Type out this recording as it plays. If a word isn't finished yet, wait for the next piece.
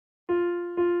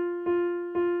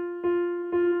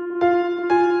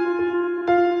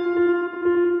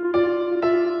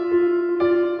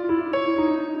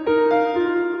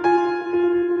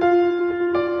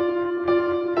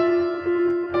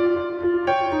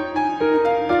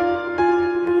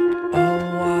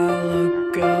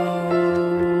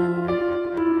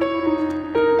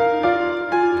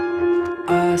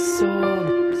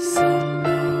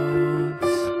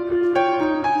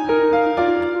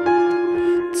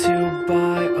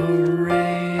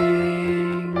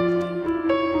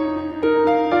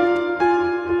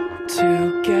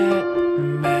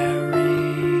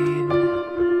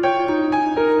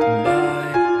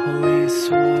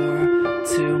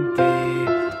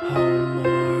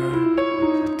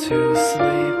to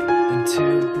sleep and to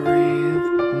breathe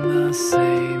in the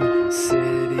same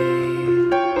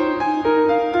city.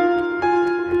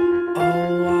 A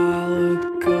while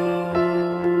ago,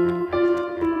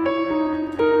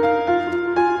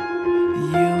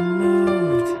 you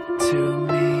moved to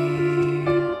me.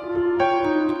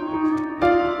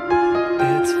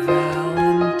 It's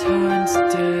Valentine's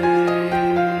Day,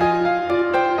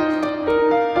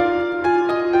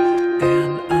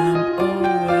 and I'm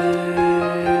away.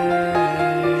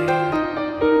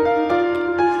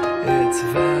 It's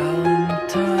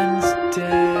Valentine's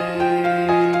Day,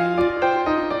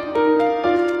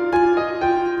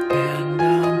 and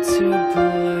I'm to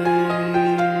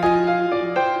blame.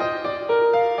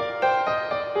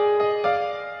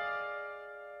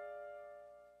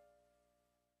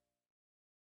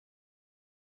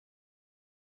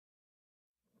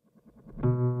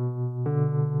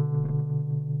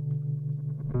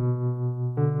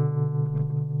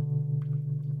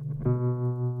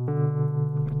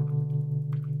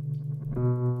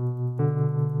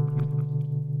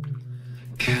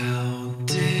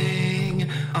 Counting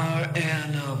our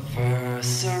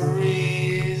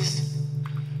anniversaries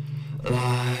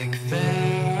like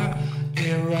they're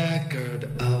a record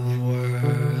of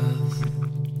worth,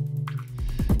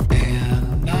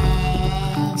 and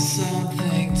not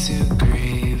something to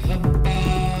grieve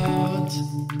about,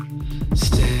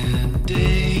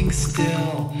 standing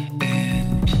still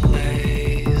in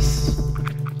place.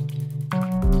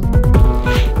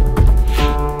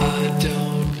 I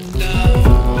don't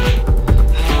know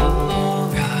how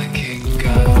long I can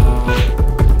go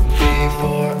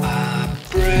before I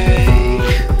break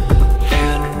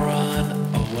and run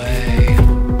away.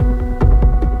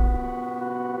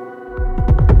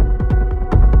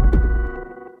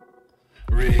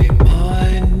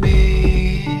 Remind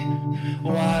me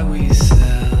why we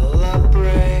celebrate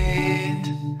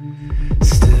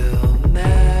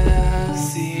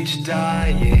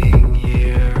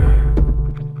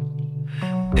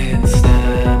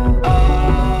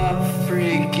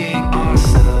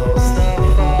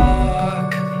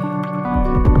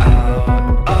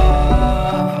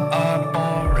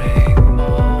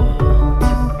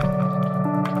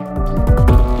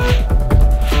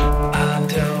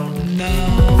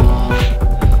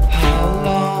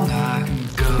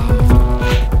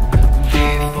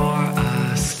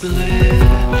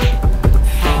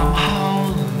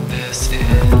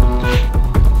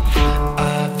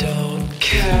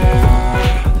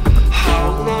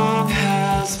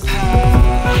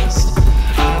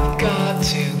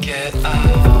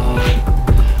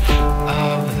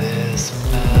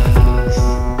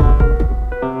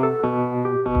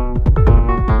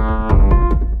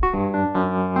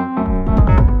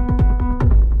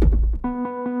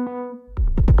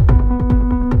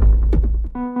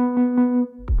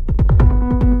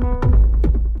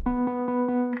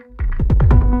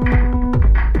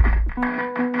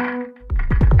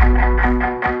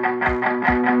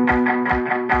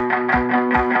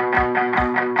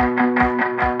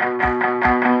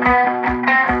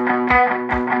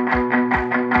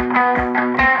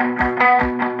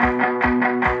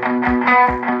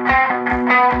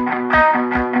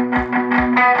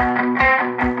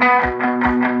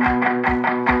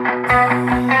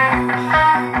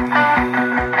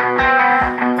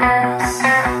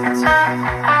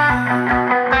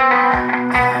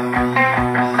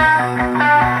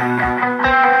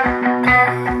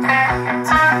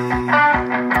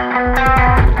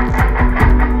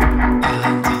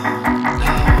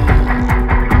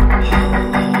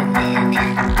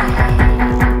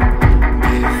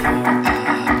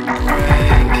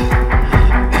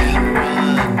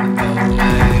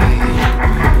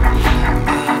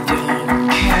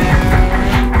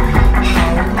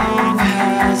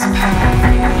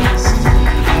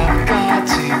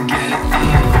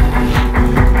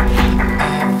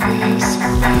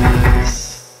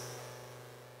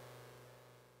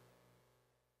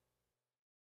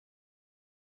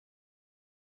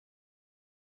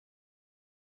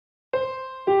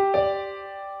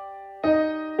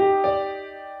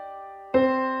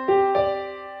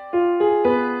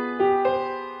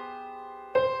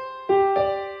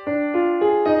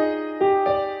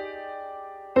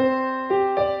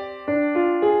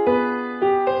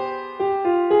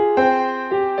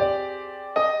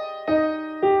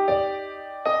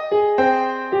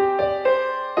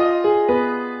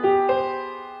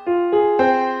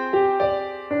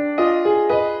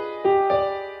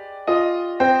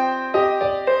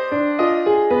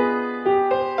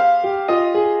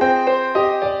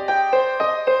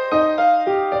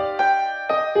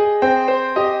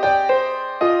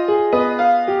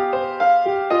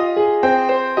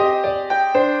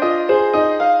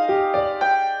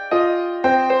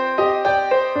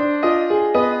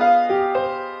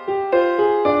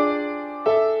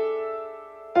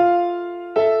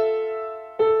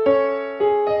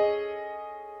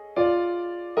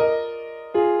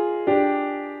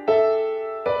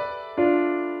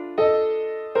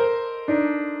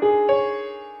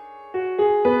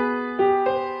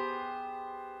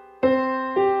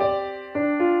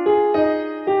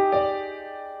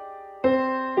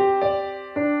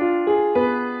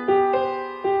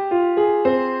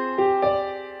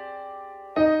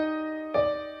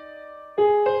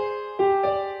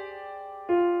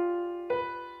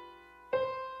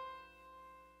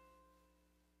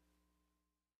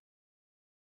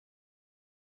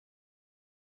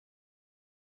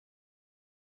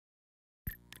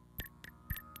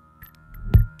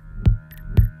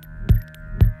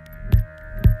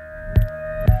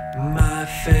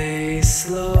face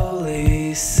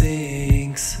slowly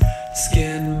sinks,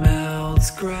 skin melts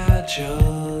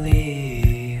gradually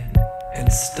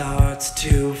and starts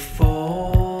to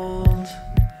fold.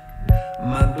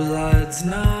 My blood's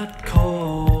not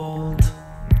cold.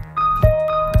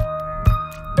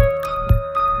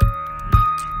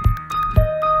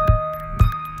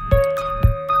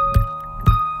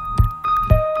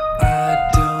 I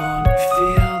don't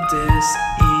feel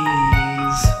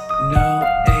dis-ease, no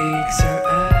aches or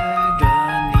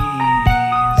agonies,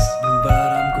 but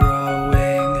I'm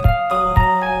growing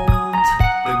old.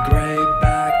 The gray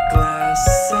back glass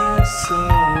says so.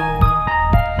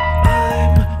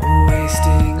 I'm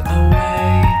wasting away,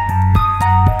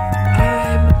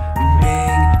 I'm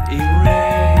being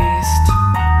erased.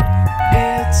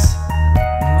 It's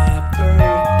my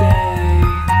birthday,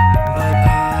 but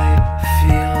I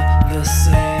feel the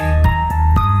same.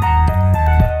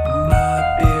 My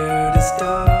beard is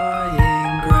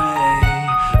dying gray,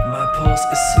 my pulse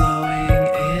is slow.